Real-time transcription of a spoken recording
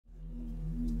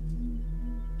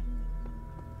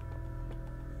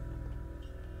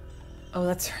Oh,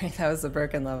 that's right. That was the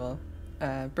broken level.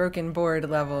 Broken board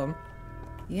level.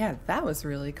 Yeah, that was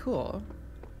really cool.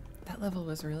 That level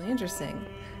was really interesting.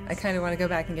 I kind of want to go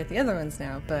back and get the other ones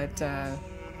now, but no.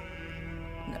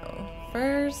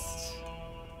 First...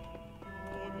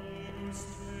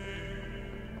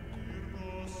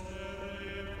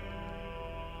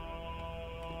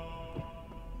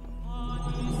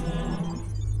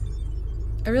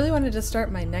 I really wanted to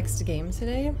start my next game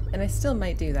today, and I still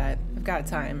might do that. I've got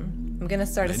time. I'm gonna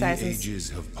start Assassin's... Many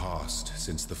ages have passed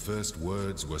since the first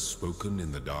words were spoken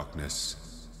in the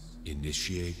darkness.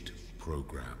 Initiate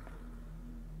program.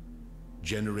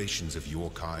 Generations of your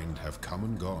kind have come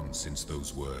and gone since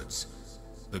those words.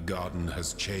 The garden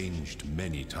has changed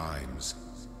many times.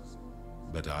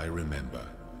 But I remember.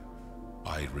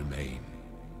 I remain.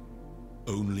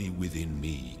 Only within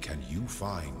me can you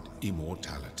find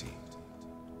immortality.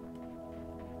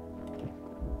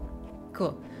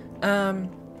 Cool. I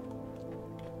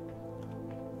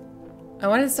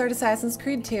wanted to start Assassin's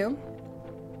Creed 2.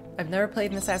 I've never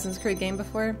played an Assassin's Creed game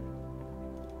before.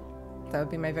 That would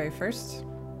be my very first.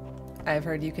 I've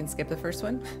heard you can skip the first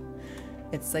one.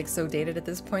 It's like so dated at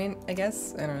this point, I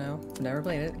guess. I don't know. I've never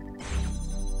played it.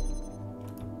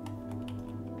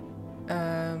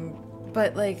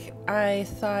 But like, I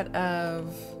thought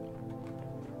of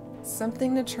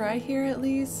something to try here at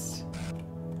least.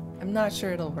 I'm not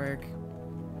sure it'll work,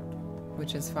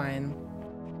 which is fine.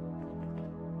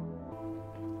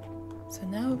 So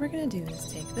now what we're gonna do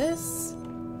is take this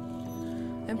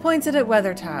and point it at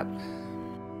Weathertop.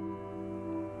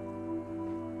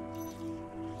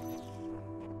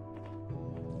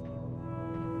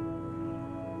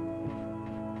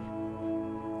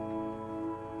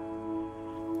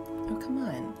 Oh, come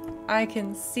on. I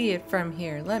can see it from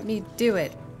here. Let me do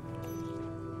it.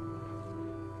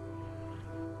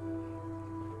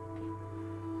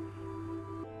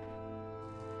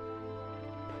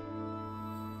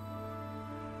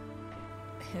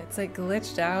 It's like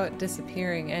glitched out,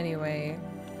 disappearing anyway.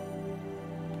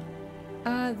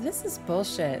 This is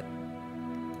bullshit.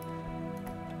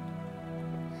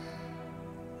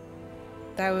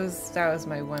 That was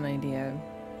my one idea.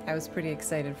 I was pretty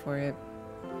excited for it.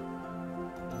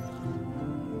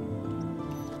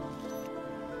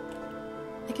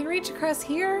 I can reach across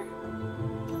here,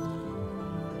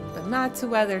 but not to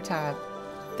Weathertop.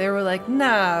 They were like,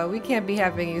 nah, we can't be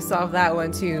having you solve that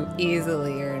one too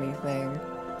easily or anything.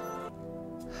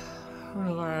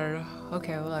 Oh Lord.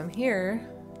 Okay, well I'm here.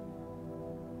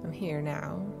 I'm here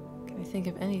now. Can I think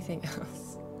of anything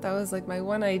else? That was like my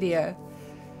one idea.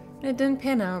 And it didn't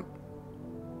pan out.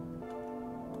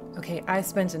 Okay, I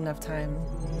spent enough time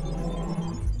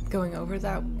going over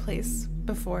that place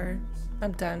before.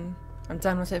 I'm done. I'm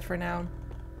done with it for now.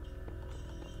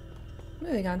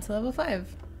 Moving on to level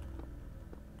 5.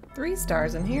 3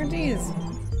 stars in here, geez.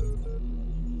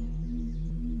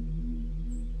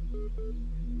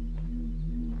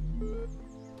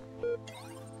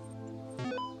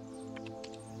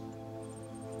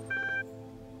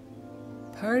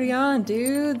 Party on,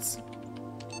 dudes!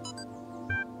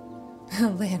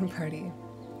 LAN party.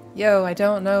 Yo, I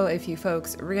don't know if you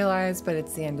folks realize, but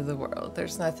it's the end of the world.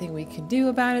 There's nothing we can do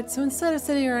about it, so instead of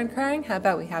sitting around crying, how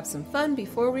about we have some fun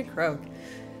before we croak?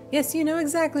 Yes, you know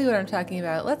exactly what I'm talking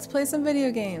about. Let's play some video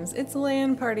games. It's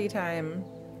LAN party time.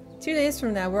 2 days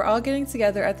from now, we're all getting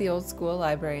together at the old school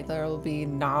library. There will be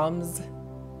noms,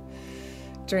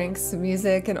 drinks,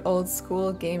 music, and old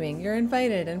school gaming. You're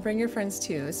invited, and bring your friends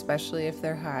too, especially if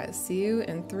they're hot. See you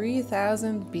in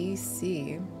 3000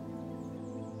 BC.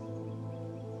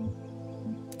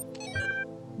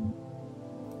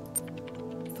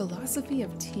 Philosophy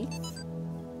of teeth?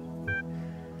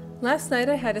 Last night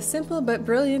I had a simple but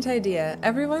brilliant idea.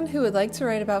 Everyone who would like to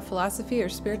write about philosophy or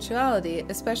spirituality,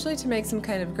 especially to make some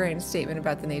kind of grand statement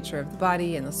about the nature of the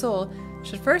body and the soul,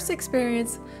 should first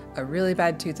experience a really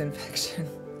bad tooth infection.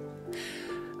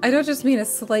 I don't just mean a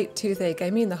slight toothache, I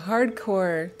mean the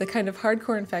kind of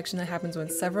hardcore infection that happens when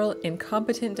several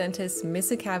incompetent dentists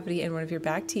miss a cavity in one of your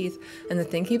back teeth and the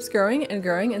thing keeps growing and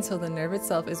growing until the nerve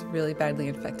itself is really badly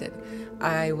infected.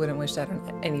 I wouldn't wish that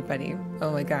on anybody.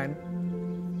 Oh my god.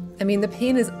 I mean, the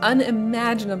pain is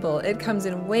unimaginable. It comes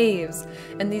in waves,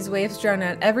 and these waves drown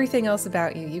out everything else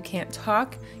about you. You can't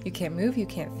talk, you can't move, you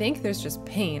can't think. There's just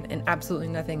pain and absolutely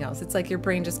nothing else. It's like your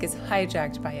brain just gets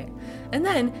hijacked by it. And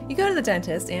then you go to the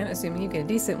dentist, and assuming you get a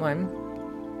decent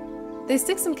one, they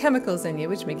stick some chemicals in you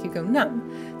which make you go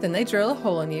numb. Then they drill a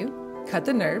hole in you, cut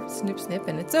the nerve, snip snip,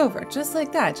 and it's over. Just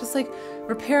like that. Just like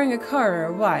repairing a car or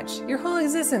a watch. Your whole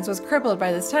existence was crippled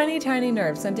by this tiny, tiny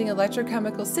nerve sending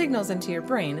electrochemical signals into your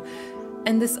brain.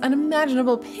 And this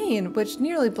unimaginable pain, which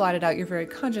nearly blotted out your very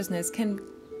consciousness, can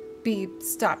be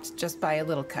stopped just by a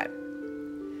little cut.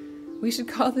 We should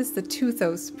call this the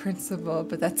Talos Principle,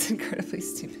 but that's incredibly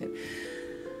stupid.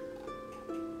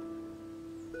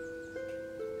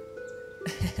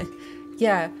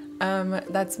 Yeah,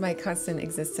 that's my constant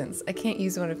existence. I can't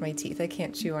use one of my teeth. I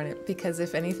can't chew on it because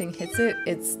if anything hits it,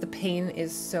 the pain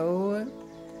is so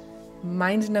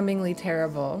mind-numbingly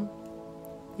terrible.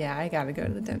 Yeah, I gotta go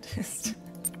to the dentist.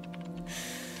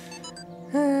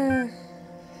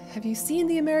 Have you seen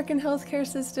the American healthcare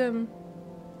system?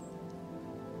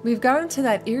 We've gotten to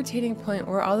that irritating point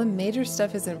where all the major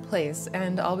stuff is in place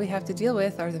and all we have to deal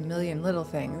with are a million little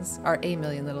things.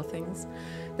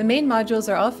 The main modules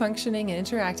are all functioning and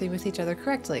interacting with each other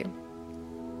correctly.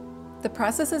 The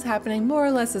process is happening more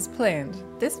or less as planned.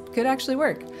 This could actually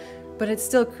work, but it's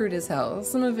still crude as hell.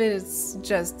 Some of it is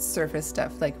just surface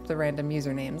stuff like the random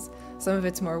usernames. Some of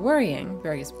it's more worrying,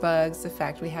 various bugs, the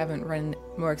fact we haven't run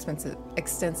more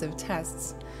extensive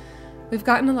tests. We've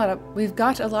got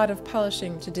a lot of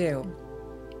polishing to do.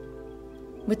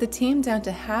 With the team down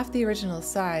to half the original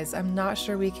size, I'm not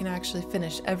sure we can actually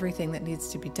finish everything that needs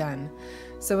to be done.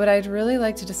 So what I'd really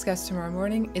like to discuss tomorrow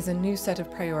morning is a new set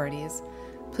of priorities.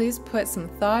 Please put some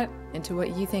thought into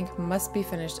what you think must be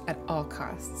finished at all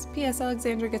costs. P.S.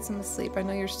 Alexandra, get some sleep. I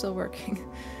know you're still working.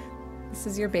 This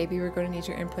is your baby. We're going to need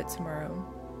your input tomorrow.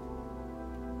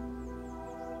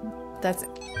 That's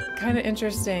kind of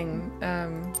interesting.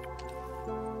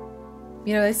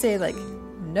 You know, they say, like,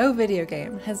 no video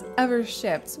game has ever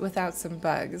shipped without some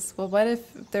bugs. Well, what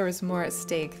if there was more at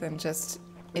stake than just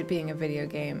it being a video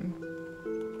game?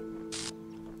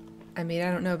 I mean,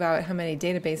 I don't know about how many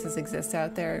databases exist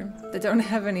out there that don't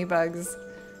have any bugs.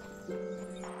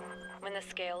 When the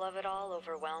scale of it all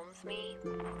overwhelms me,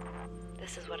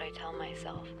 this is what I tell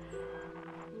myself.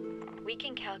 We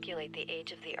can calculate the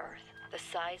age of the Earth, the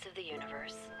size of the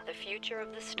universe, the future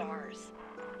of the stars.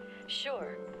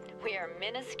 Sure, we are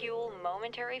minuscule,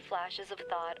 momentary flashes of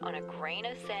thought on a grain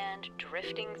of sand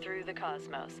drifting through the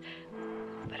cosmos.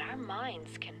 But our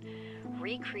minds can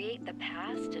recreate the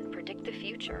past and predict the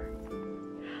future.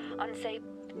 On, say,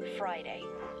 Friday,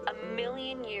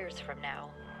 1,000,000 years from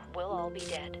now, we'll all be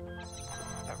dead.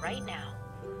 But right now,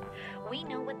 we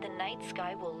know what the night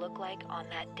sky will look like on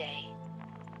that day.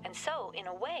 And so, in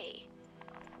a way,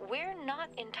 we're not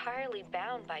entirely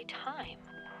bound by time.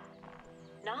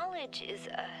 Knowledge is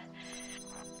a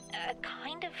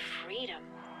kind of freedom.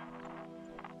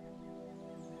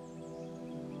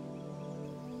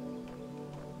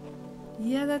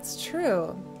 Yeah, that's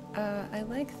true. I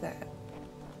like that.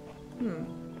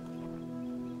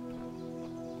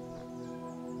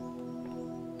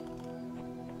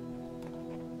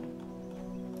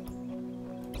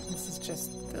 This is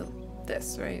just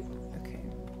this, right? Okay.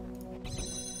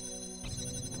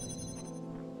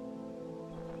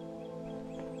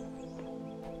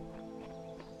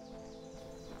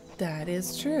 That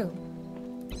is true.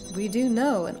 We do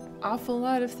know an awful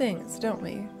lot of things, don't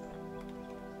we?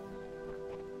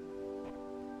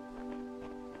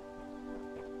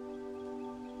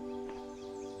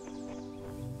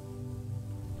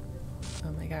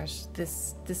 Oh my gosh,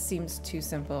 this seems too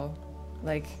simple.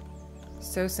 Like,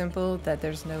 so simple that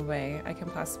there's no way I can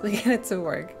possibly get it to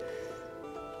work.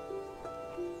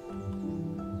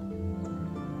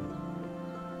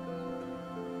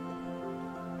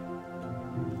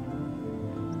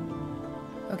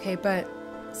 Okay, but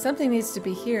something needs to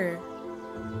be here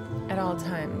at all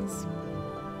times.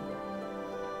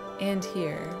 And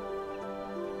here.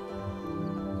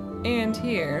 And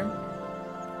here.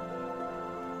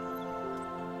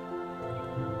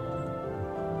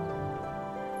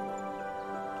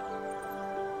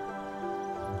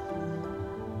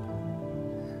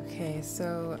 Okay,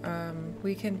 so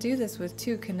we can do this with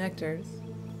 2 connectors.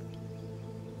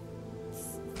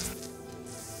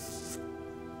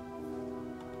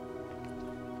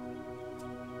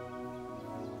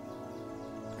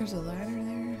 There's a ladder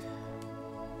there.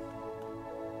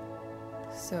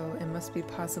 So it must be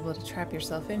possible to trap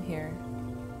yourself in here.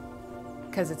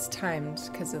 Because it's timed,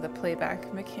 because of the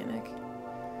playback mechanic.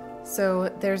 So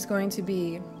there's going to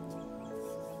be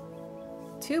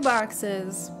 2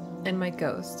 boxes and my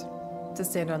ghost to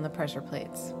stand on the pressure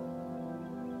plates.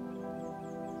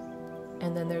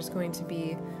 And then there's going to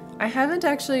be... I haven't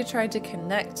actually tried to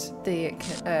connect the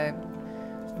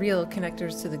real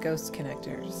connectors to the ghost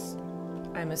connectors.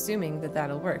 I'm assuming that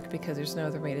that'll work because there's no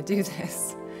other way to do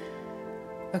this.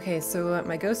 Okay, so what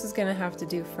my ghost is gonna have to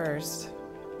do first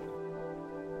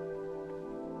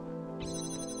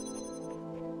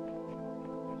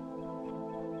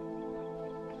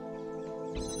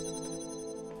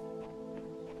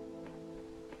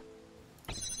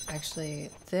Actually,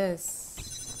 this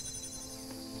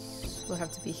will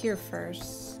have to be here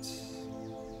first.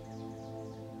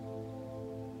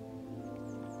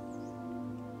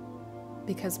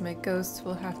 Because my ghost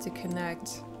will have to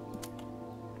connect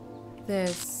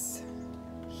this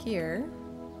here.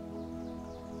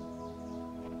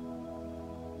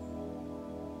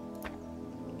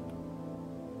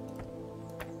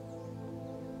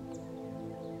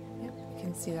 Yep, you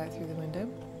can see that through the window.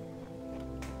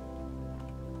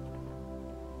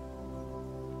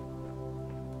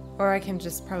 Or I can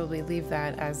just probably leave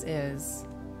that as is.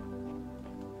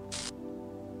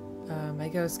 My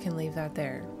ghost can leave that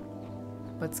there.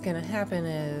 What's gonna happen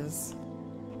is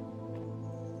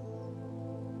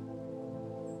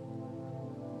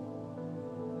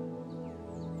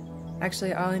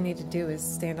actually all I need to do is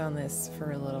stand on this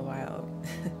for a little while.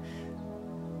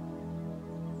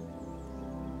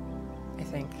 I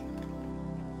think.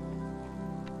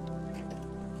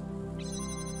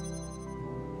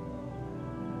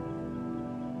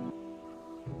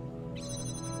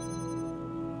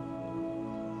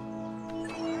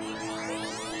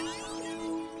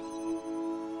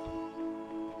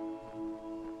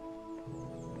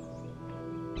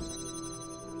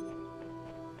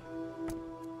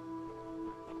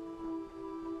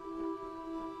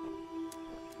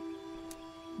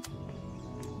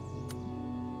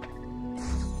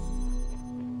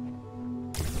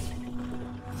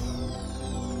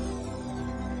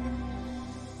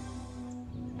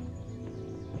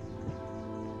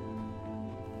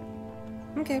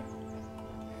 Okay.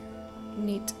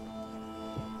 Neat.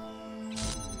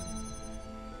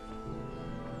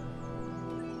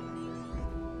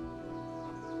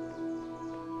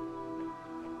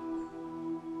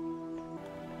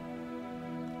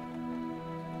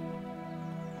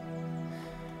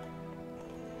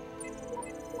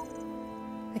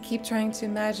 I keep trying to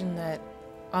imagine that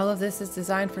all of this is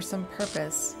designed for some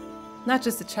purpose. Not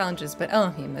just the challenges, but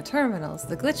Elohim, the terminals,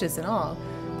 the glitches and all.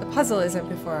 The puzzle isn't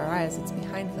before our eyes, it's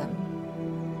behind them.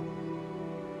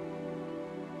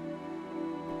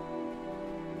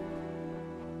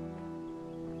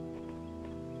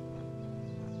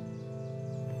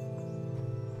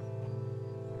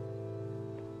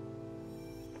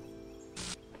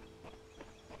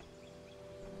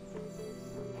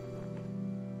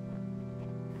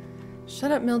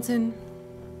 Shut up, Milton.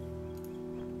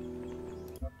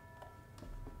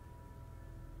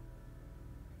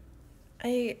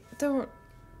 I don't...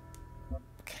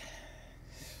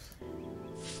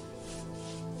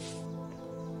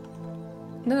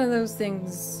 None of those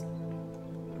things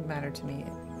matter to me.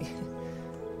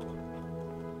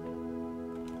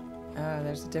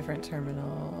 There's a different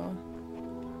terminal.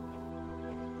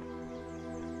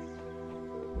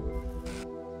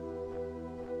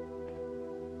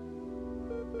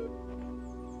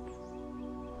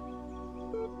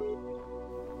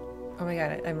 Oh my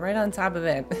god, I'm right on top of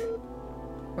it.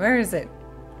 Where is it?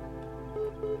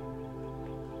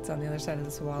 It's on the other side of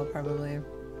this wall, probably.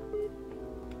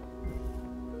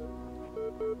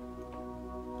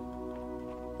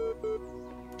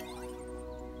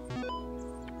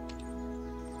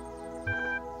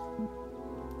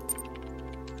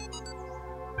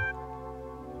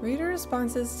 Reader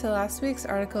responses to last week's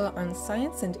article on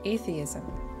science and atheism.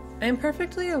 I am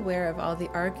perfectly aware of all the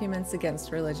arguments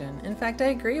against religion. In fact, I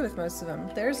agree with most of them.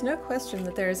 There is no question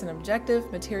that there is an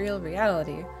objective, material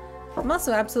reality. I'm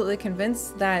also absolutely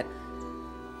convinced that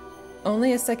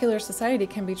only a secular society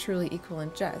can be truly equal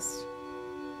and just.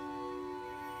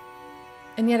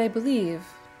 And yet I believe,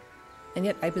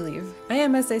 I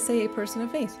am, as they say, a person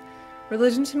of faith.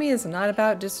 Religion to me is not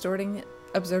about distorting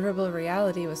observable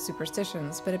reality with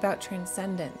superstitions, but about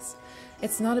transcendence.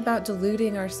 It's not about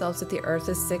deluding ourselves that the earth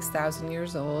is 6,000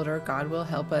 years old or God will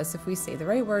help us if we say the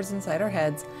right words inside our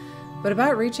heads, but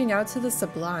about reaching out to the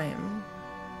sublime.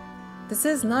 This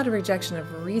is not a rejection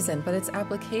of reason, but its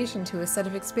application to a set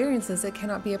of experiences that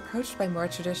cannot be approached by more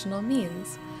traditional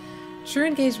means. True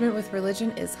engagement with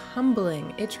religion is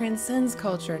humbling. It transcends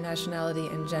culture, nationality,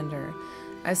 and gender.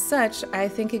 As such, I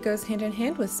think it goes hand in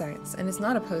hand with science and is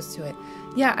not opposed to it.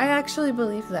 Yeah, I actually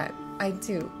believe that. I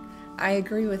do. I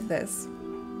agree with this.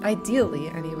 Ideally,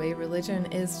 anyway, religion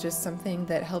is just something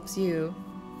that helps you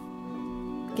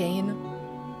gain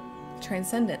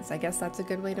transcendence. I guess that's a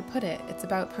good way to put it. It's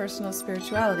about personal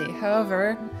spirituality.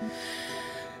 However,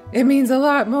 it means a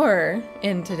lot more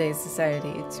in today's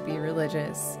society to be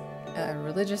religious.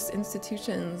 Religious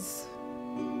institutions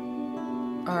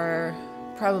are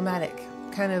problematic,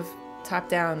 kind of top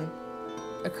down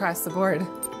across the board.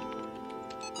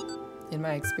 In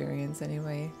my experience,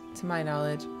 anyway, to my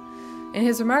knowledge. In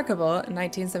his remarkable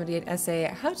 1978 essay,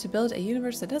 How to Build a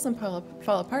Universe That Doesn't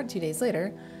Fall Apart 2 Days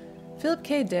Later, Philip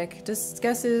K. Dick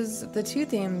discusses the two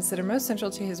themes that are most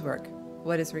central to his work: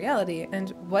 what is reality and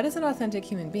what is an authentic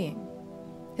human being.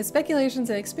 His speculations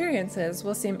and experiences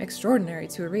will seem extraordinary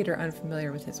to a reader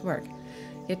unfamiliar with his work.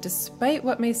 Yet despite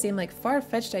what may seem like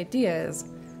far-fetched ideas,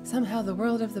 somehow the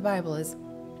world of the Bible is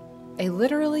a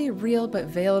literally real but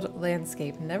veiled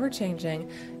landscape, never changing,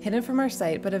 hidden from our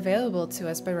sight, but available to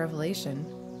us by revelation.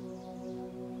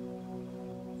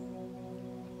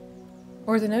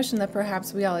 Or the notion that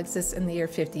perhaps we all exist in the year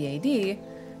 50 AD,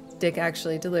 Dick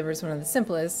actually delivers one of the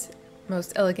simplest,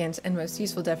 most elegant, and most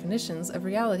useful definitions of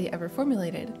reality ever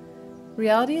formulated.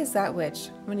 Reality is that which,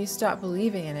 when you stop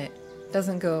believing in it,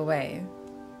 doesn't go away.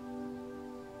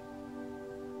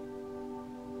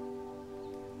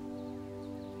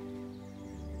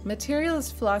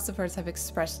 Materialist philosophers have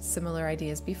expressed similar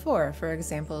ideas before, for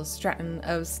example, Stratton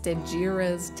of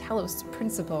Stagira's Talos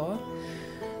Principle.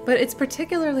 But it's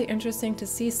particularly interesting to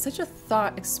see such a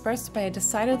thought expressed by a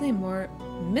decidedly more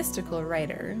mystical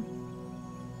writer.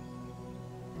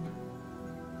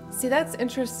 See, that's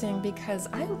interesting because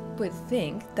I would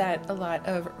think that a lot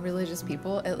of religious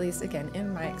people, at least again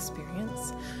in my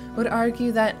experience, would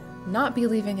argue that not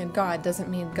believing in God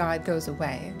doesn't mean God goes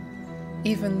away.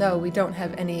 Even though we don't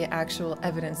have any actual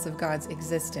evidence of God's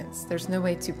existence. There's no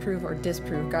way to prove or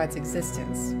disprove God's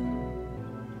existence.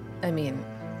 I mean,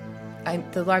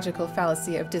 the logical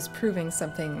fallacy of disproving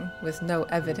something with no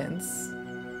evidence.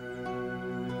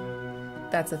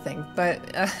 That's a thing, but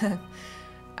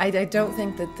I don't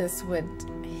think that this would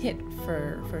hit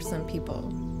for some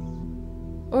people.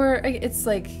 Or it's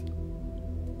like,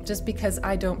 just because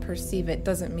I don't perceive it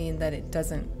doesn't mean that it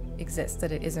doesn't exist,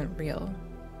 that it isn't real.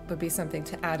 Would be something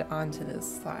to add on to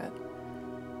this thought.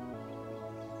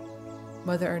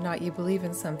 Whether or not you believe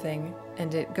in something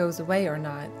and it goes away or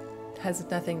not has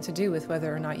nothing to do with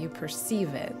whether or not you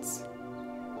perceive it.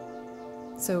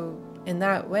 So in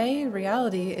that way,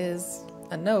 reality is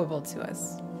unknowable to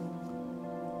us.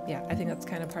 Yeah, I think that's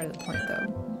kind of part of the point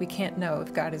though. We can't know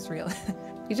if God is real.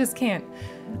 You just can't.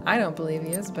 I don't believe he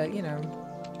is, but you know,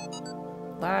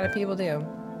 a lot of people do.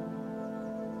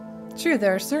 True,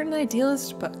 there are certain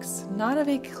idealist books, not of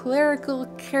a clerical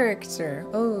character.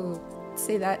 Oh,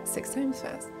 say that 6 times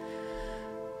fast.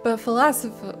 But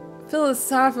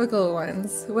philosophical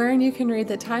ones, wherein you can read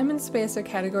that time and space are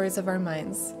categories of our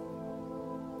minds,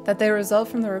 that they result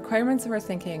from the requirements of our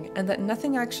thinking, and that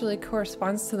nothing actually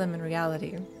corresponds to them in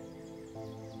reality.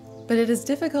 But it is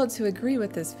difficult to agree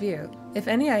with this view. If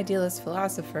any idealist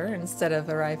philosopher, instead of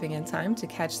arriving in time to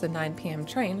catch the 9 p.m.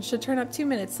 train, should turn up 2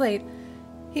 minutes late,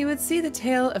 he would see the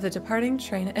tail of the departing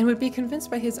train and would be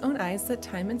convinced by his own eyes that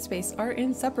time and space are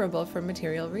inseparable from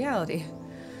material reality.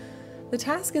 The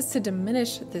task is to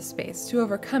diminish this space, to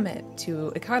overcome it,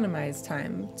 to economize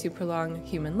time, to prolong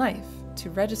human life, to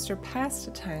register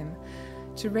past time,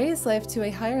 to raise life to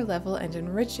a higher level and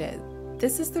enrich it.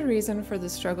 This is the reason for the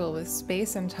struggle with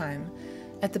space and time,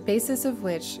 at the basis of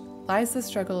which lies the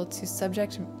struggle to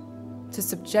subject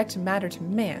matter to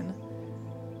man.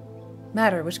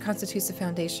 Matter, which constitutes the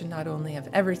foundation not only of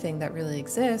everything that really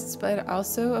exists, but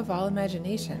also of all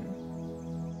imagination.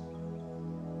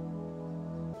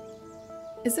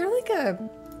 Is there like a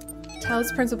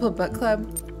Talos Principle book club?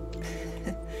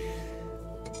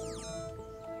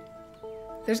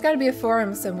 There's got to be a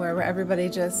forum somewhere where everybody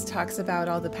just talks about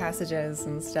all the passages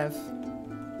and stuff.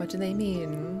 What do they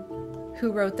mean?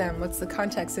 Who wrote them? What's the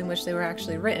context in which they were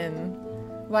actually written?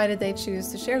 Why did they choose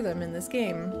to share them in this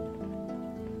game?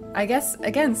 I guess,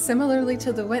 again, similarly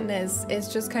to The Witness, it's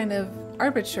just kind of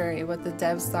arbitrary what the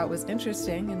devs thought was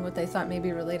interesting and what they thought may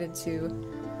be related to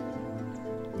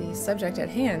the subject at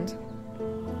hand.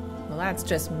 Well, that's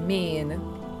just mean.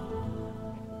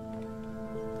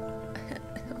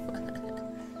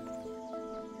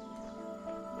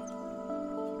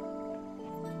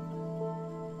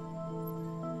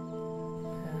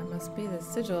 That must be the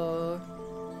sigil.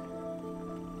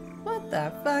 What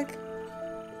the fuck?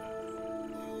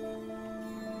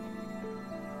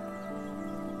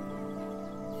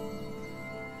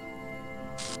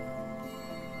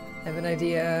 I have an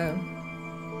idea.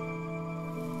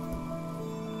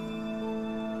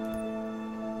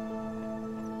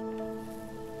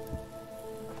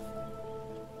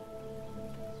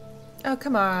 Oh,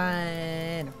 come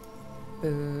on.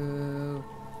 Boo.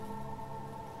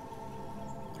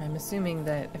 I'm assuming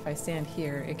that if I stand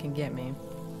here, it can get me.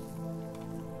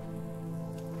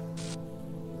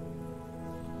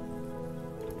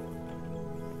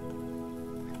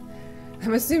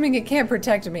 I'm assuming it can't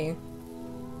protect me.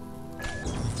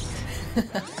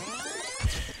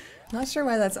 Not sure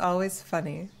why that's always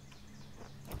funny,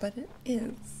 but it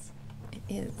is. It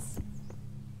is.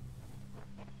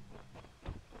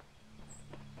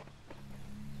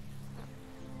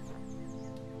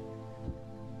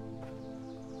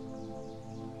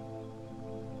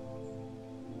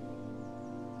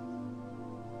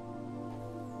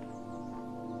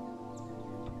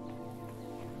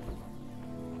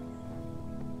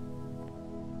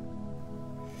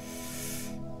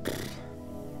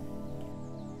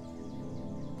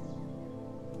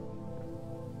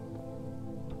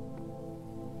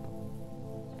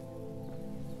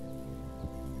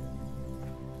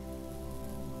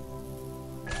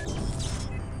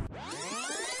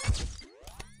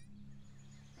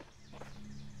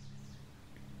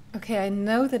 Okay, I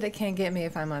know that it can't get me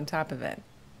if I'm on top of it,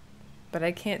 but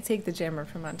I can't take the jammer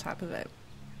from on top of it.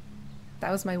 That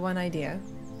was my one idea.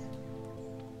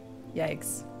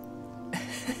 Yikes.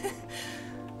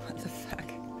 What the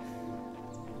fuck?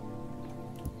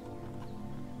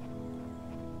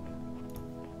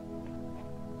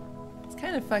 It's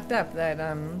kind of fucked up that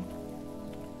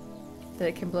that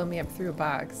it can blow me up through a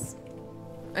box.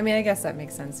 I mean, I guess that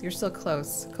makes sense. You're still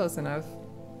close enough.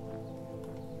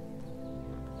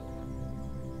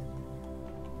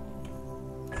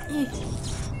 I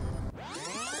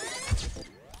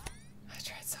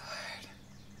tried so hard.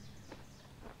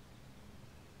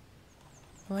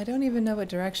 Well, I don't even know what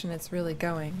direction it's really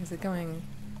going. Is it going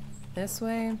this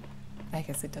way? I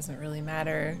guess it doesn't really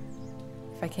matter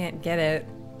if I can't get it.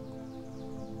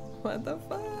 What the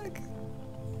fuck?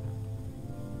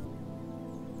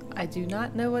 I do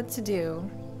not know what to do.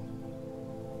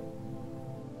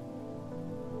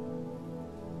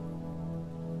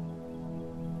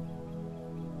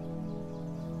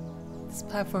 This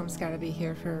platform's gotta be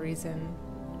here for a reason,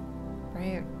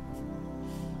 right?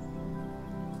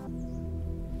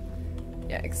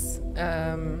 Yikes.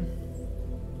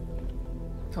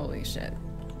 Holy shit.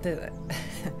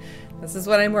 This is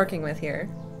what I'm working with here.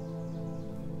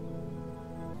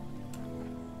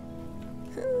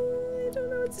 I don't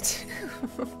know what to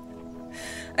do.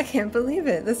 I can't believe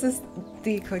it. This is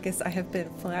the quickest I have been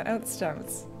flat out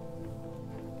stumped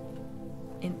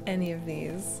in any of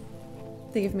these.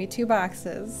 They give me 2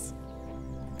 boxes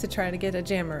to try to get a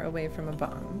jammer away from a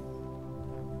bomb.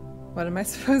 What am I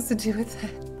supposed to do with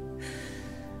that?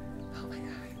 Oh my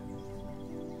god.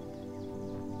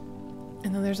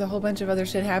 And then there's a whole bunch of other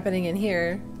shit happening in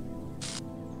here.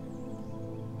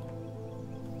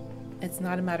 It's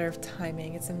not a matter of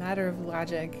timing, it's a matter of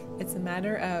logic. It's a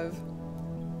matter of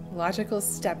logical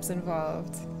steps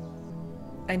involved.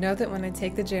 I know that when I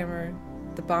take the jammer,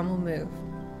 the bomb will move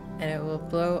and it will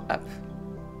blow up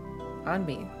on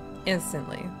me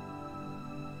instantly.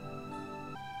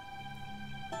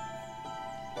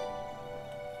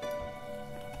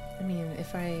 I mean,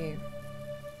 if I...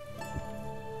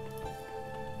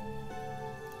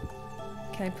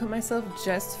 Can I put myself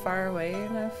just far away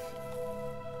enough?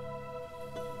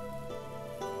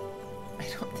 I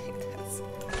don't think that's...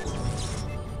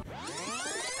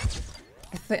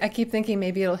 I keep thinking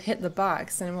maybe it'll hit the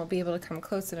box and it won't be able to come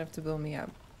close enough to blow me up.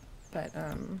 But,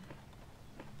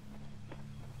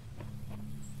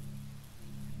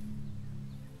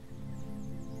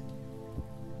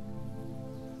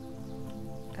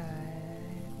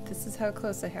 this is how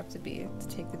close I have to be to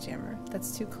take the jammer.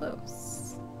 That's too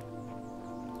close.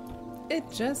 It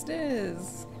just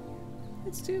is.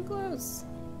 It's too close.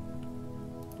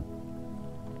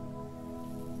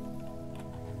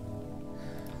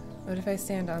 What if I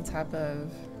stand on top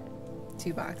of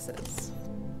 2 boxes?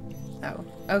 Oh,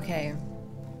 okay.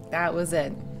 That was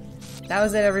it. That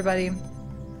was it, everybody.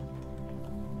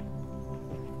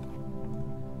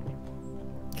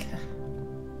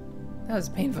 That was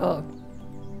painful.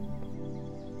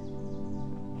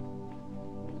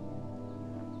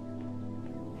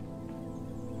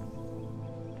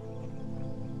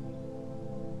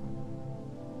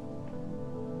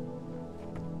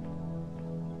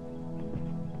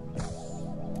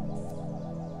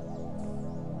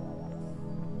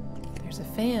 There's a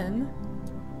fan.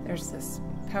 There's this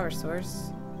power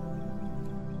source.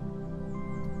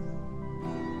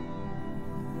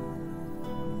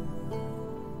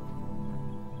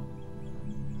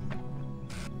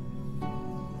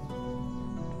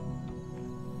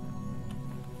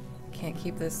 Can't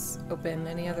keep this open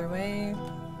any other way.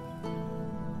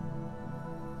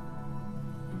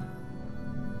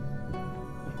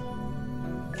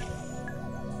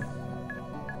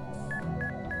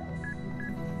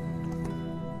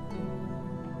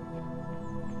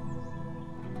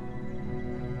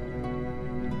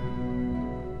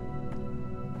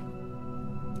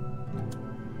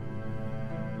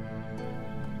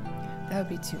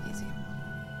 be too easy.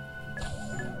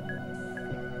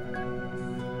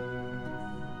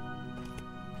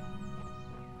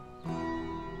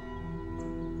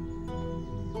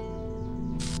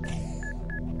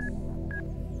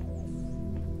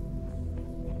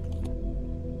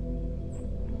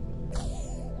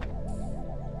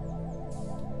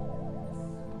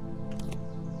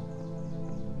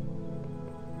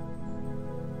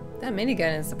 That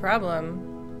minigun is the problem.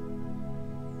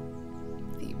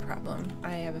 The problem.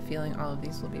 I have a feeling all of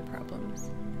these will be problems.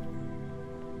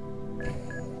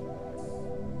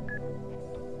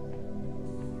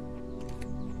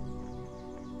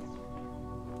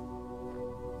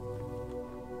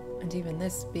 And even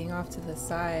this being off to the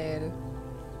side.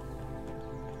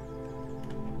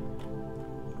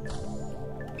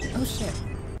 Oh shit.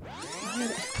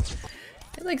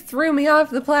 It like threw me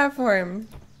off the platform.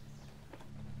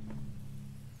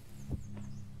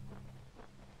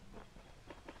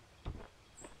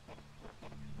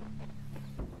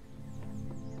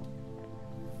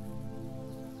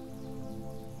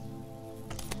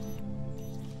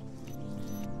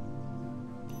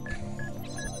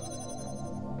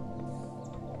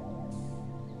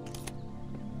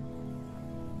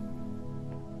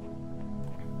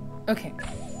 Okay.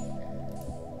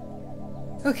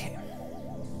 Okay.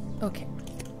 Okay.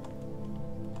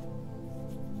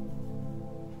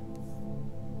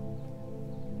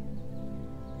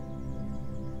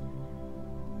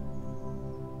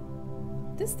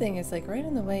 This thing is like right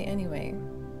in the way anyway.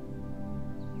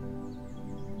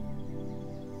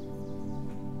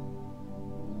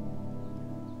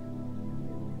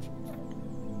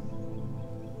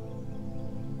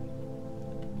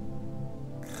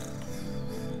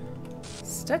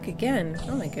 Stuck again.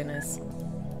 Oh my goodness.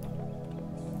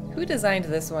 Who designed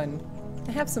this one?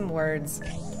 I have some words.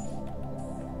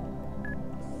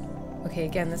 Okay,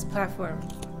 again, this platform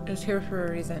is here for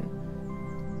a reason.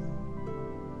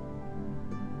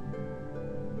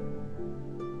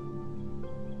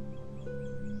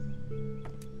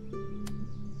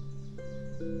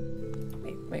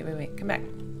 Wait. Come back.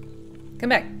 Come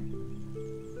back.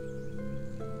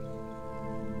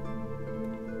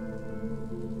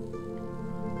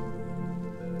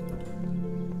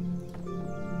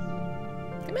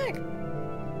 Come back.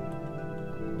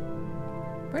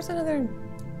 Where's another?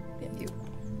 Yeah, you.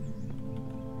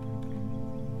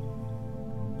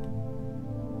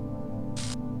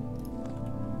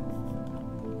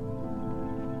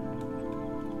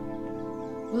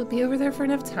 Will it be over there for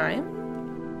enough time?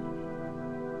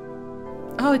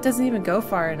 Oh, it doesn't even go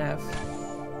far enough.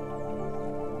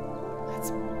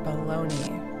 That's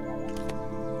baloney.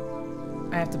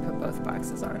 I have to put both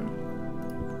boxes on.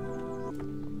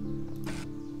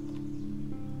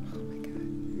 Oh my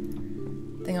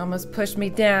god. Thing almost pushed me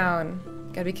down.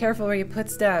 Gotta be careful where you put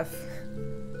stuff.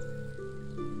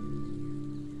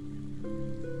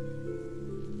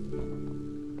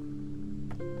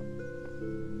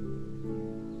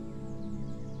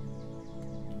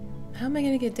 How am I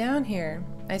gonna get down here?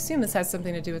 I assume this has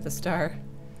something to do with the star.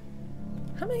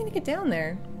 How am I gonna get down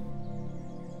there?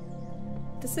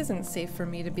 This isn't safe for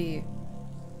me to be...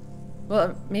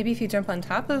 Well, maybe if you jump on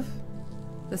top of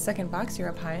the second box, you're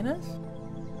up high enough?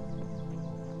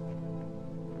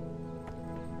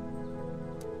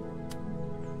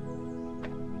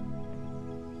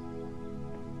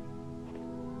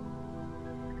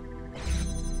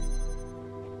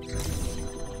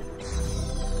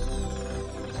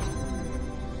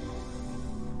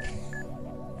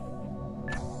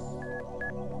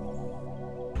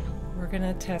 We're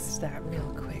gonna test that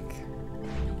real quick.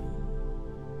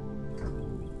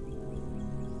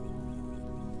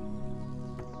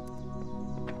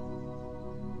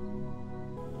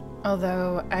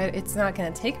 Although, it's not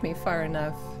gonna take me far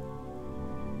enough,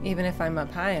 even if I'm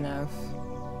up high enough.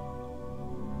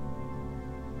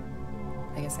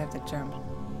 I guess I have to jump.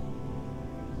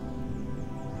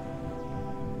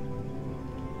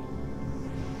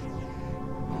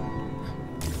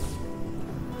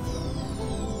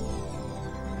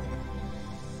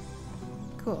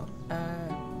 Cool.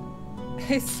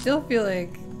 I still feel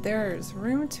like there's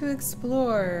room to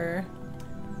explore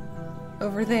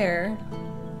over there.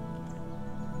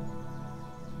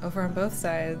 Over on both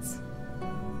sides.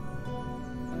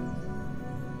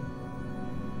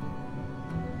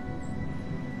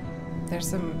 There's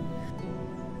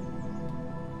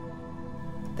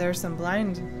some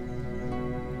blind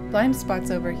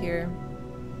spots over here.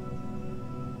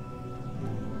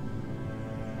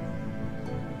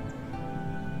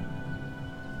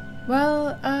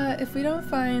 Well, if we don't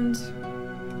find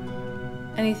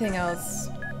anything else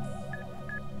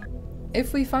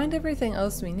If we find everything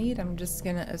else we need, I'm just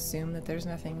gonna assume that there's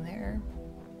nothing there.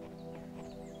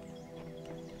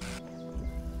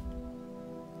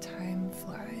 Time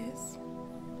flies.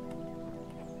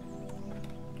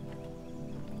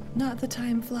 Not the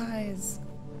time flies.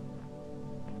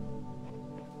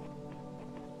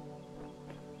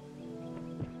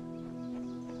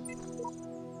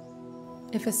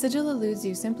 If a sigil eludes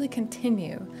you, simply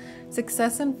continue.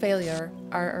 Success and failure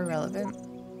are irrelevant.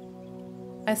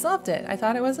 I solved it. I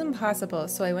thought it was impossible,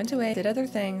 so I went away, did other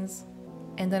things,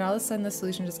 and then all of a sudden the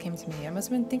solution just came to me. I must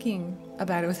have been thinking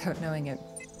about it without knowing it.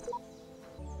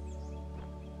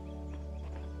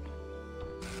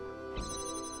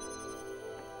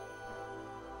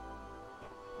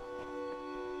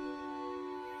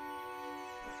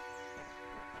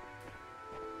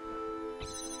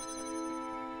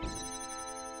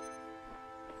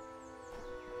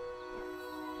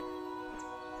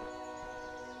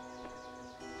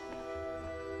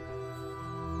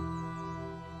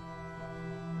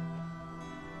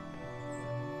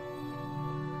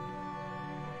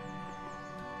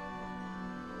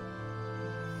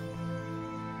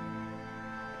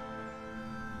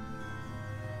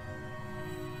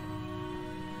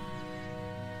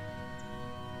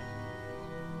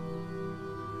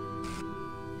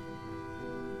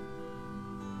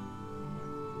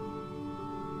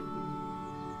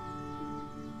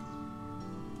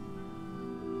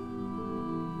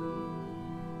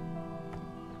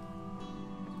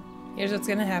 Here's what's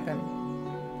gonna happen.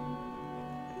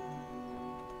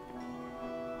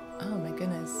 Oh my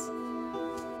goodness.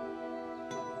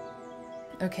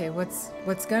 Okay,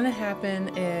 what's gonna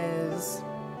happen is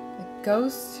the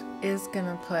ghost is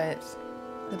gonna put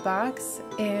the box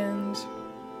and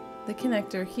the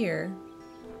connector here.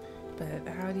 But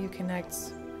how do you connect?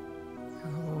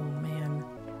 Oh man.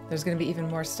 There's gonna be even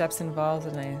more steps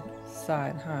involved than I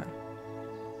thought, huh?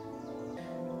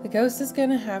 The ghost is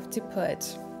gonna have to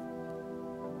put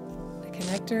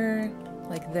connector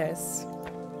like this,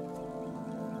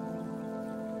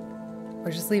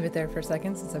 or just leave it there for a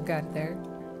second since I've got it there.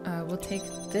 We'll take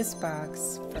this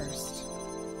box first.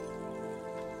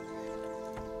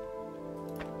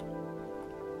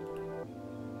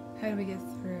 How do we get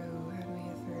through? How do we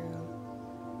get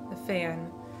through? The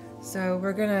fan. So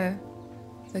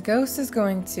the ghost is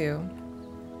going to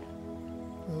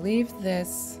leave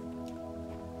this,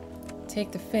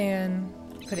 take the fan,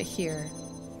 put it here,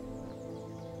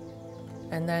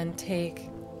 and then take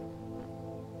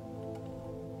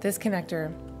this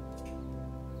connector.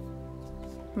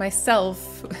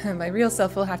 Myself, my real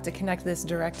self, will have to connect this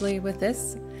directly with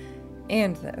this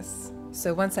and this.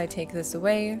 So once I take this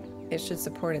away, it should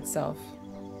support itself.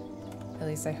 At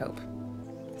least I hope.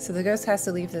 So the ghost has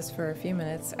to leave this for a few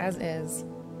minutes, as is,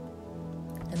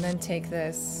 and then take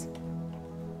this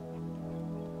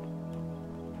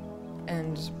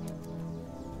and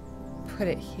put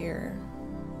it here,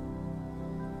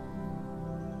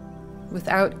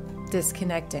 without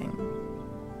disconnecting.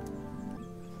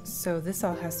 So this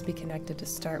all has to be connected to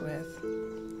start with.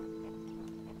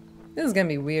 This is gonna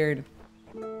be weird.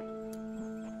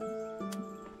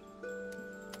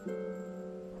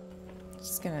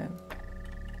 Just gonna...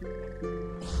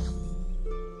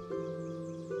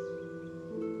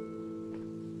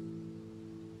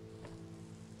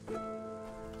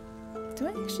 Do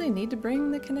I actually need to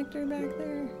bring the connector back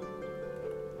there?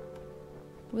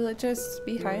 Will it just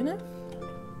be high enough?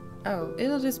 Oh,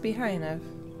 it'll just be high enough.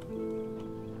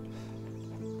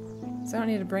 So I don't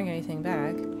need to bring anything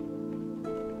back.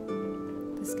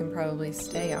 This can probably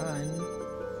stay on.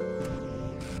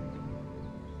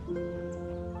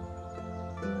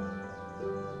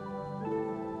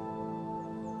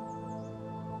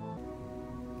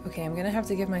 Okay, I'm gonna have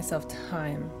to give myself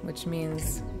time, which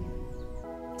means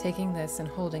taking this and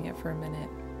holding it for a minute.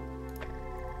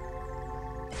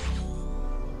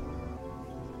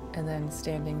 And then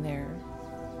standing there.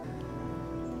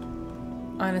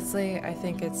 Honestly, I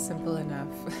think it's simple enough.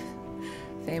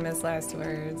 Famous last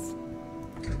words.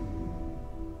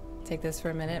 Take this for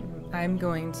a minute. I'm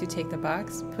going to take the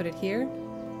box, put it here,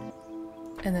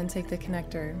 and then take the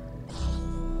connector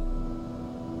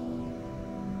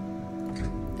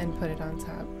and put it on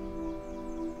top.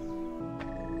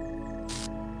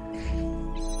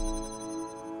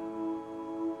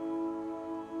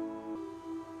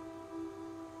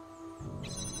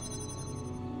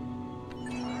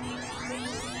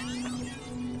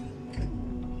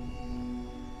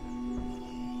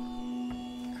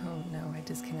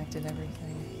 Disconnected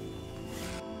everything.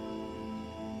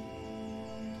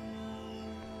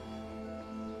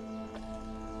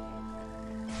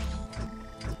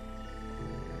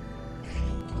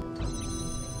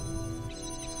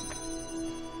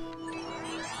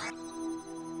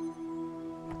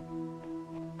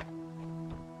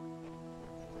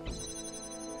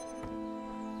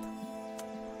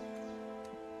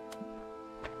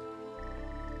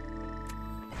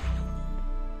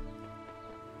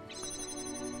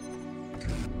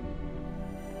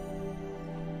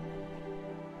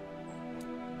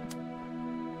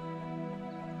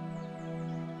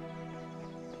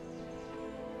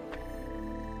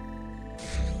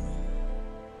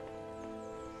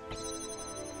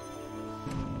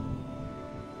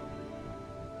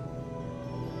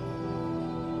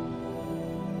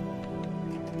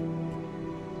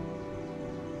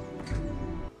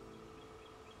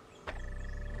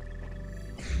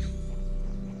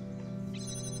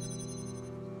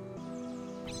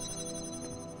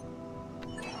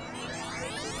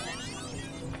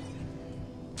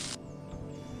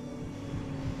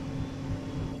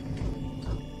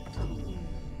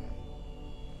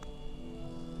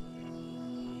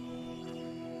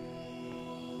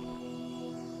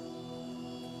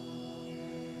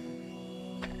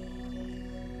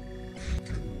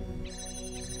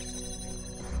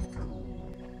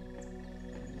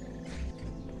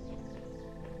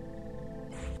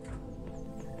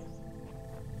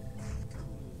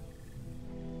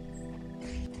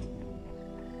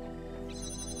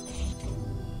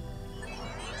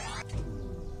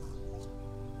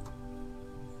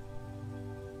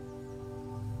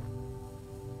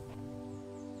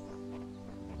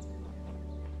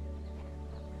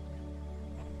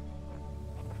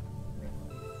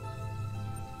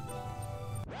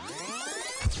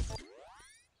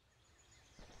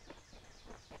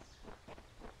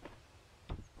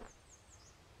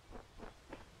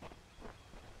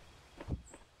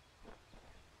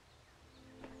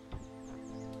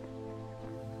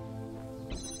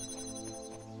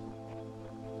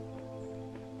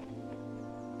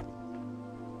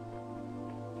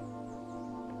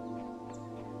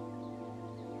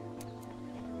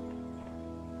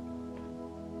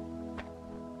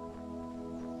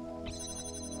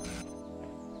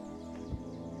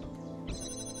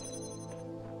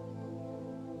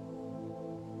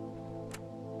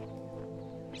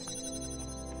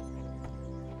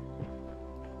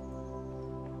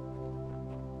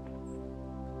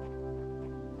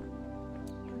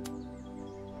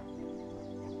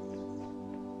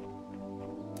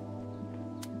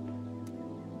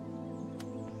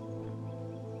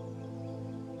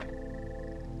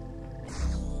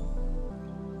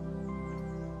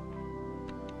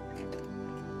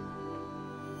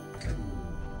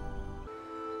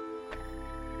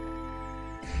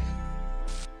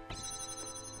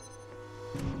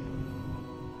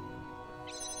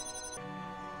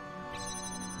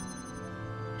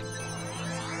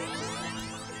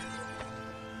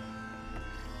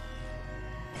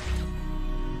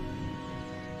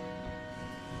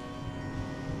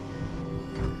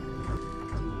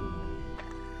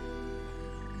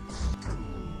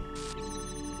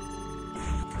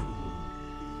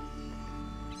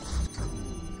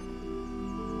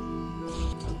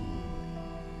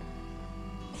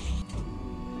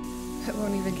 It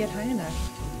won't even get high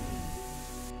enough.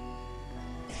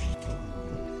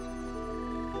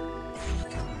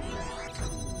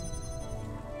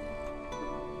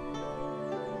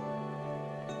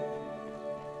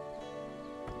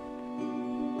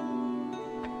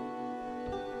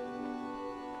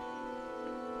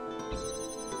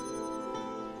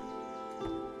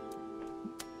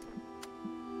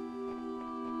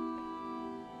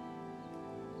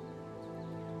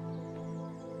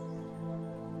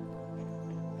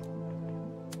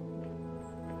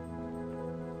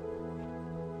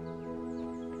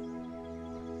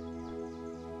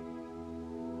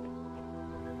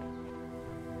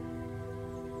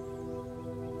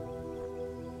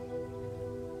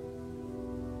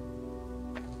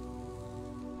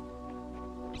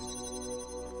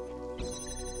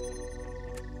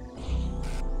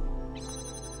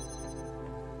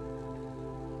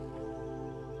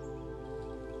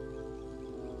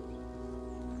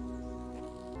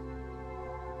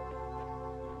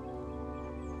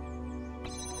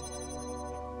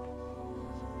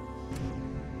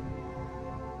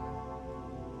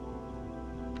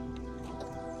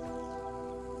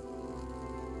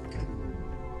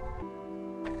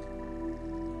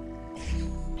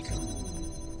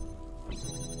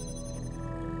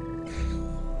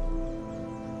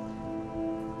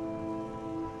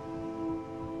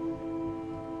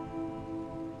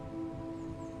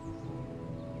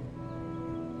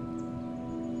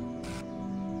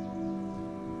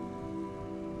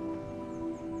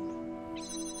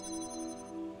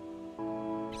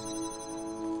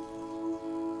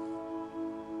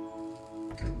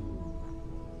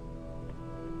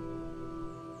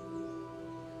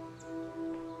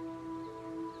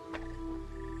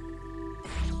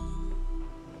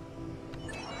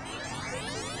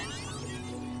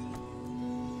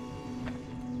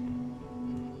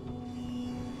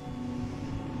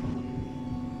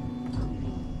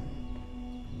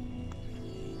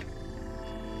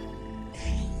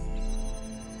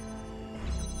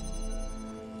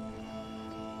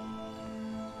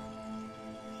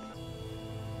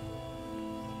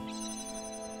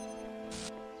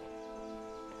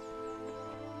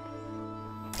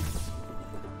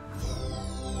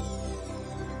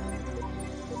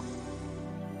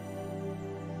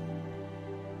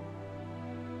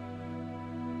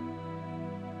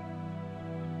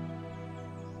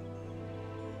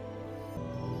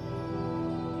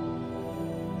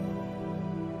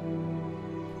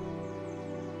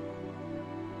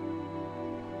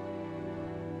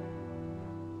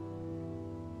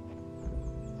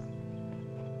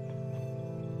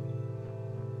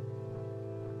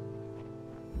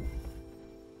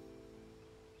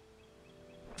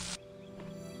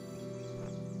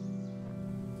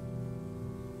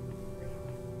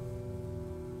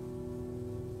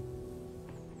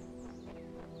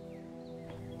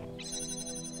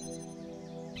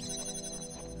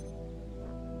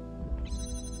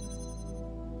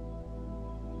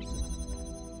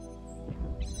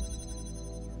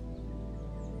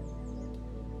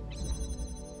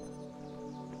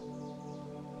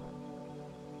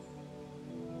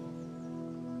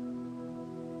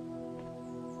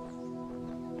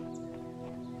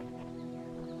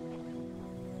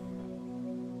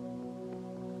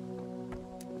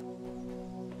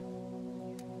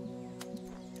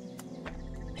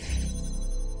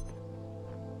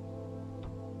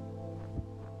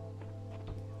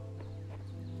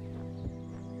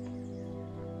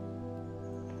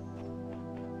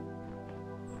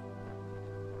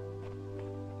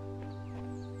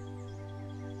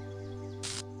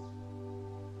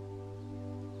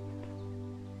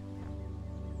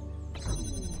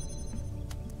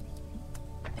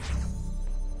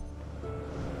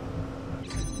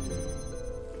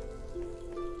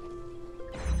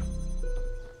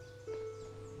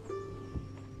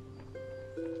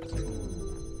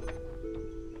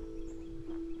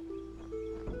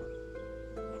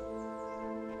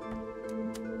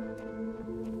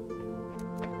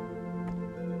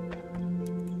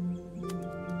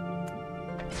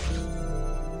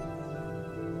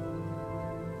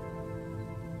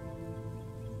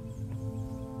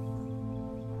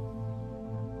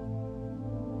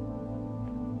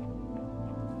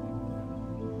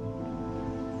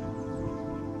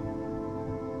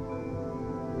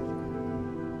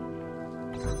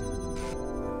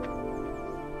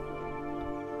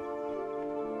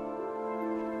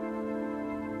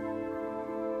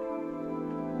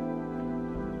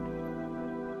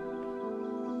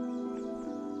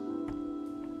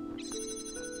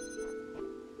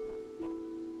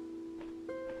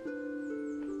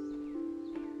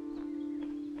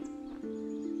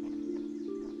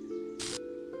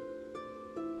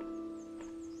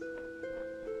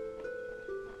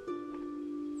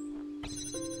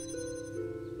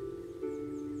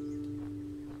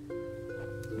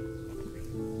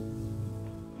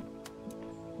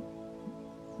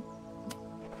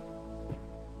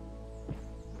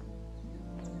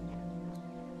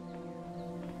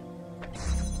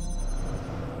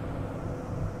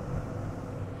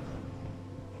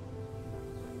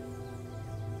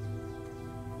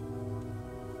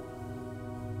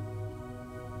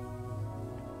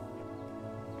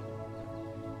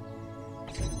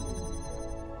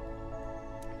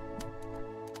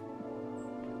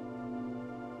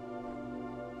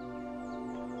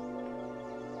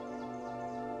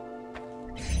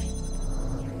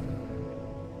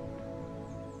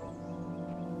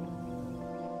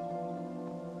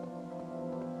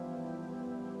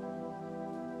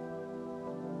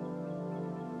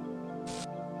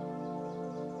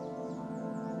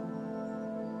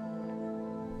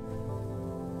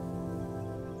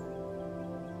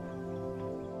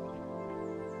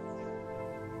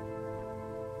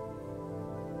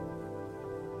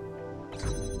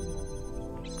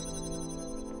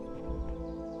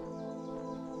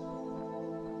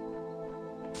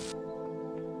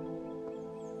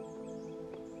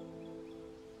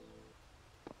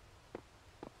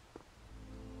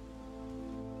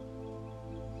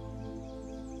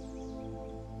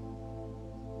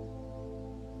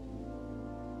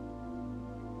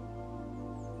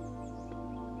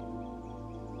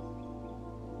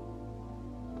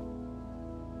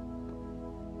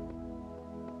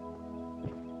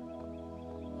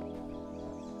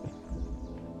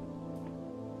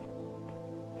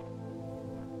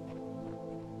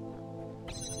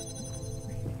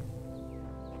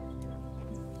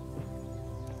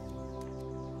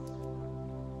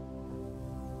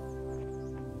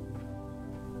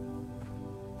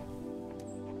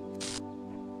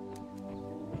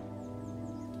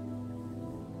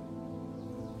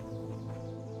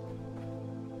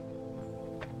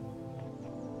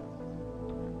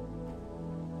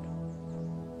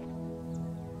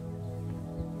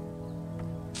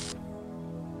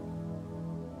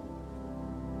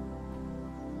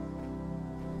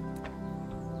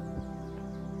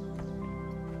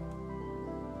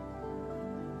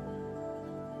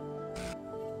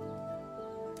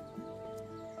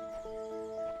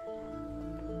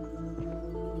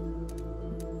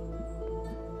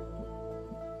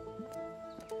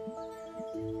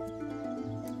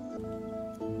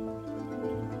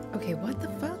 Okay, what the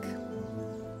fuck?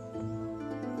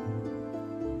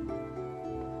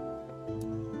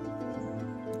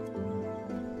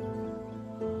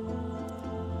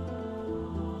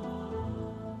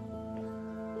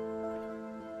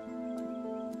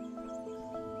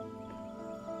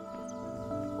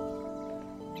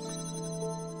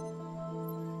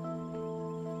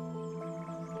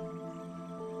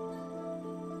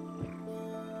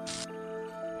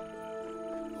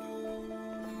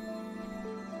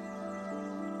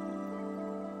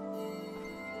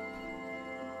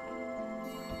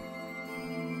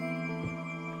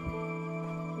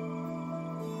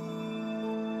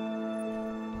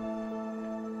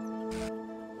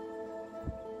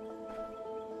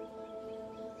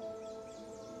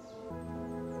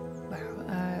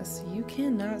 So you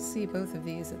cannot see both of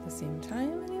these at the same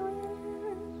time anywhere?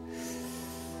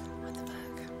 What the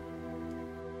fuck?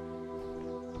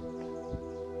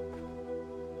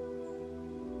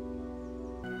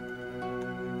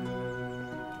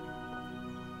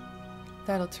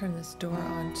 That'll turn this door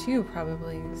on too,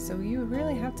 probably. So you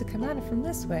really have to come at it from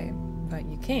this way, but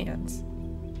you can't.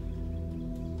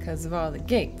 Because of all the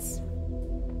gates.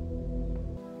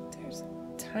 There's a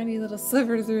tiny little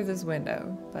sliver through this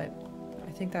window, but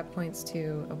I think that points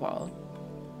to a wall.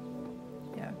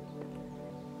 Yeah.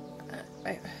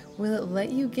 Will it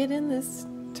let you get in this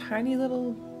tiny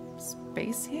little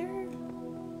space here?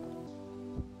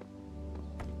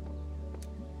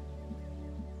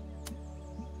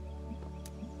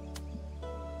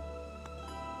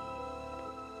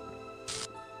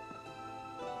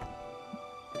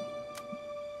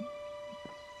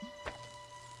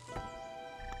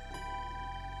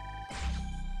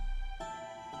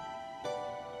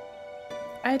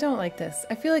 I don't like this.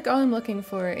 I feel like all I'm looking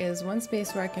for is one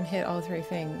space where I can hit all three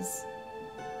things.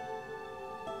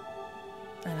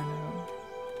 I don't know.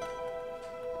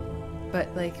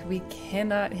 But, like, we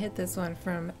cannot hit this one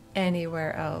from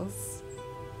anywhere else.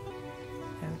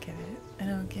 I don't get it. I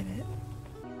don't get it.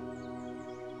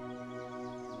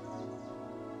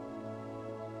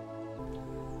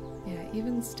 Yeah,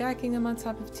 even stacking them on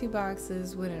top of two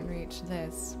boxes wouldn't reach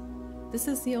this. This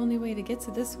is the only way to get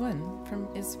to this one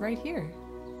is right here.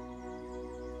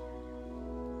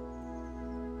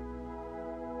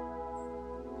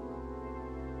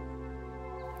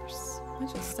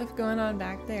 Bunch of stuff going on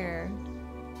back there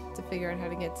to figure out how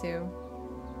to get to.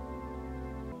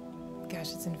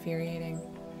 Gosh, it's infuriating.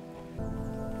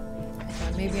 I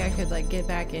thought maybe I could like get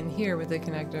back in here with the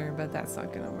connector, but that's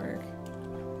not gonna work.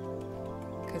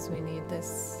 Because we need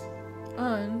this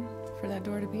on for that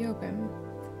door to be open.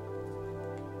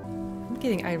 I'm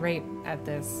getting irate at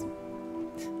this.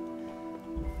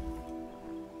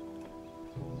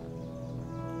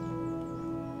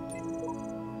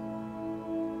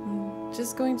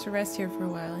 Just going to rest here for a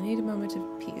while. I need a moment of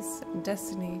peace.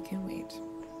 Destiny can wait.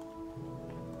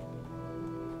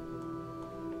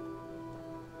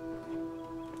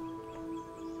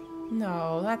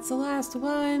 No, that's the last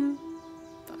one.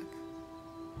 Fuck.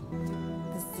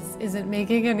 This isn't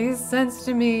making any sense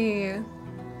to me. I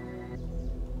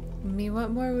mean, what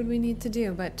more would we need to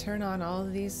do but turn on all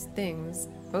of these things,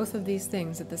 both of these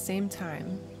things at the same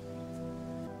time?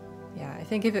 Yeah, I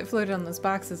think if it floated on those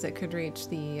boxes, it could reach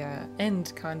the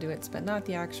end conduits, but not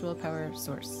the actual power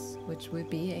source, which would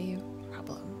be a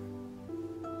problem.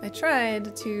 I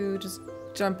tried to just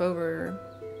jump over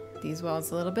these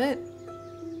walls a little bit.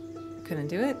 Couldn't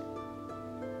do it.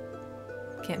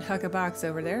 Can't huck a box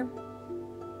over there.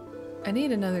 I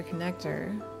need another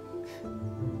connector.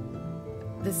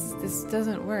 This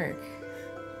doesn't work.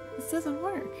 This doesn't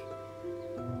work.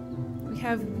 We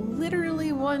have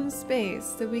literally one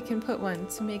space that we can put one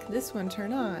to make this one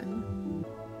turn on.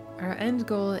 Our end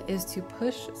goal is to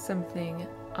push something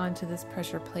onto this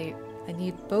pressure plate. I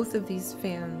need both of these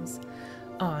fans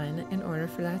on in order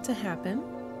for that to happen.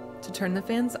 To turn the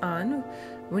fans on,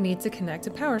 we need to connect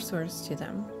a power source to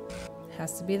them. It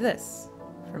has to be this,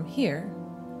 from here.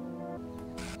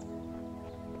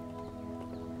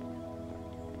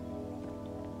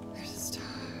 There's a star.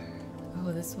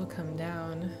 Oh, this will come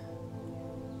down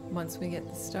once we get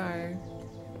the star.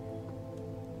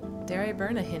 Dare I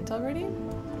burn a hint already?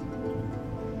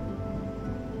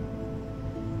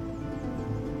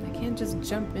 I can't just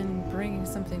jump in bringing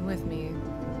something with me.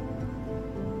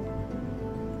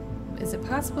 Is it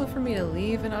possible for me to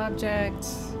leave an object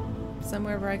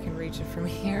somewhere where I can reach it from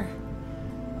here?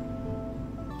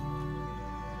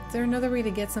 Is there another way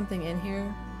to get something in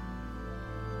here?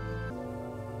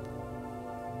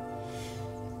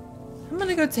 I'm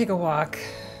gonna go take a walk.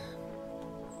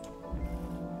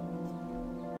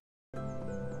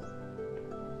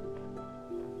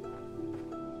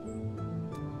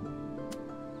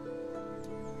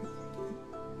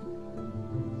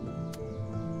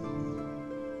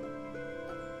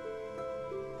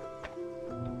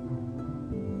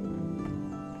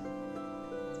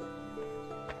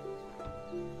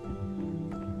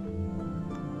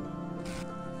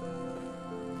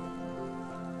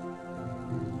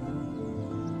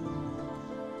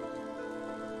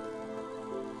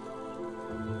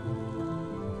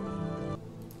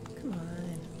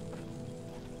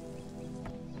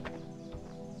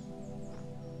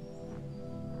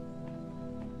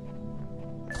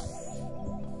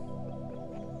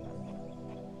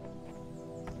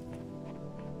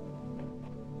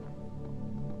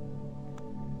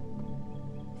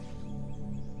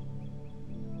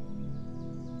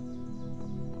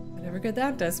 good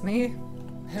that does me.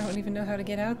 I don't even know how to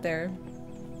get out there.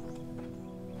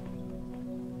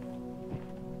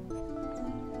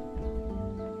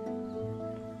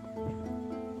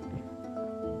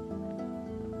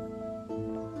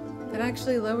 That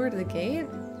actually lowered the gate?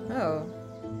 Oh.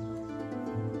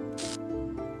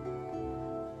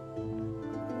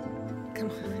 Come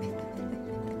on.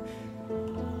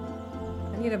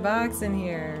 I need a box in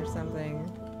here or something.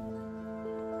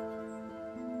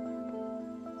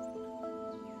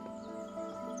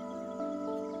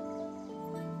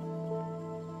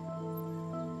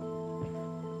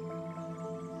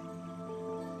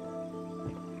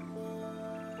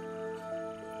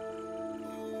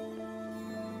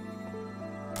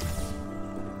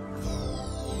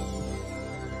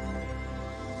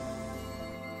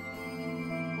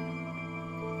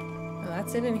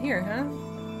 That's it in here, huh?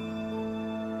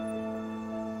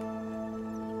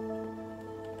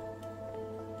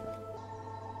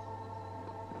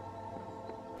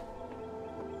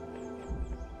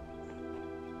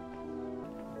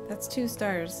 That's 2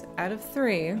 stars out of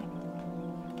 3.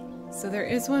 So there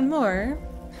is one more.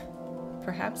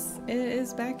 Perhaps it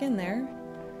is back in there.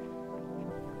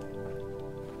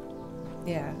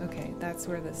 Yeah, okay, that's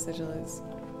where the sigil is.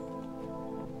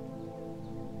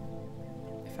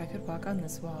 If I could walk on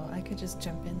this wall, I could just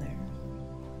jump in there.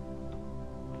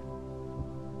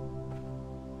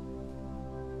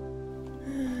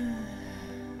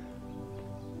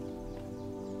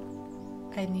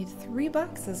 I need 3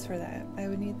 boxes for that. I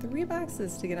would need 3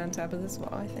 boxes to get on top of this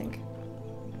wall, I think.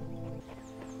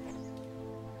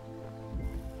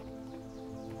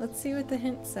 Let's see what the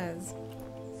hint says.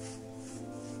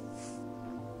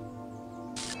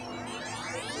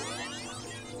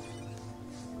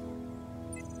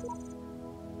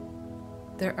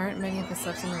 There aren't many of us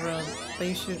left in the world, but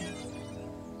you should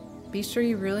be sure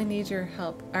you really need our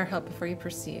help before you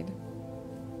proceed.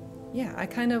 Yeah, I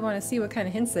kind of want to see what kind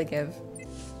of hints they give.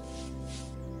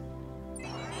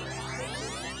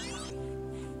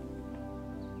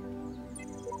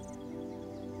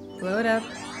 Blow it up,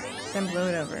 then blow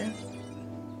it over.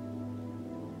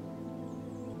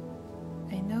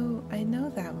 I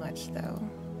know that much though.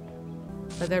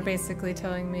 But they're basically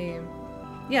telling me,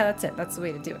 yeah, that's it. That's the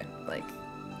way to do it. Like,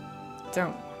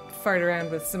 don't fart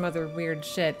around with some other weird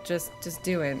shit. Just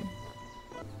do it.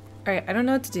 Alright, I don't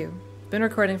know what to do. Been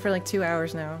recording for like 2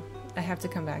 hours now. I have to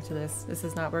come back to this. This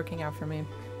is not working out for me.